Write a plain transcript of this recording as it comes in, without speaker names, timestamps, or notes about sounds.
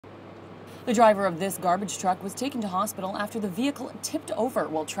The driver of this garbage truck was taken to hospital after the vehicle tipped over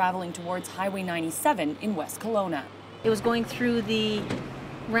while traveling towards Highway 97 in West Kelowna. It was going through the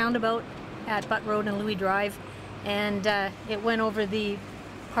roundabout at Butt Road and Louis Drive, and it went over the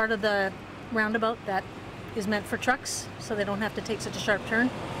part of the roundabout that is meant for trucks, so they don't have to take such a sharp turn.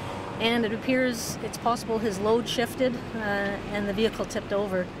 And it appears it's possible his load shifted and the vehicle tipped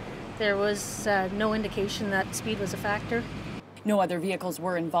over. There was no indication that speed was a factor. No other vehicles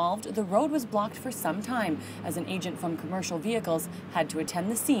were involved. The road was blocked for some time as an agent from Commercial Vehicles had to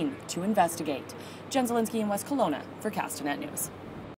attend the scene to investigate. Zielinski in West Kelowna for Castanet News.